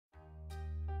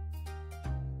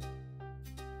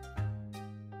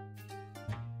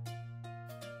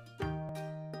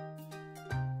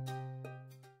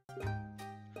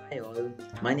Hi all,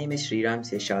 my name is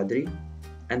Seshadri,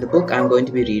 and the book I'm going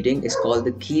to be reading is called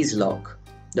The Keys Lock.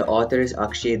 The author is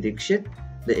Akshay Dikshit,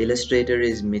 the illustrator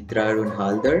is Mitra Arun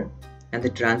Haldar, and the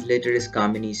translator is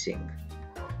Kamini Singh.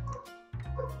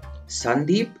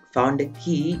 Sandeep found a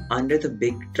key under the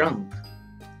big trunk.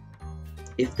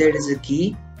 If there is a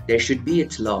key, there should be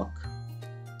its lock.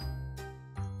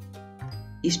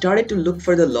 He started to look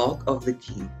for the lock of the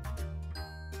key.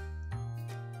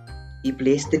 He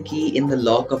placed the key in the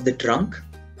lock of the trunk.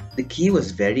 The key was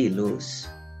very loose.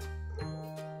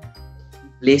 He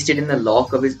placed it in the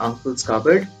lock of his uncle's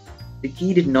cupboard. The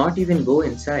key did not even go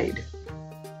inside.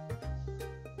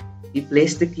 He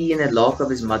placed the key in the lock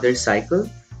of his mother's cycle.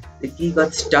 The key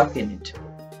got stuck in it.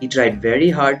 He tried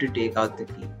very hard to take out the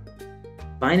key.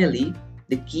 Finally,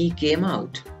 the key came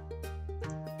out.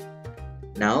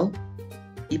 Now,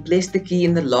 he placed the key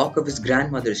in the lock of his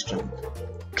grandmother's trunk.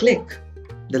 Click!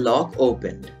 The lock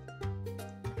opened.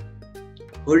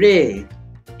 Hooray!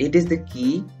 It is the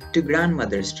key to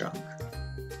grandmother's trunk.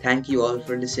 Thank you all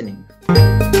for listening.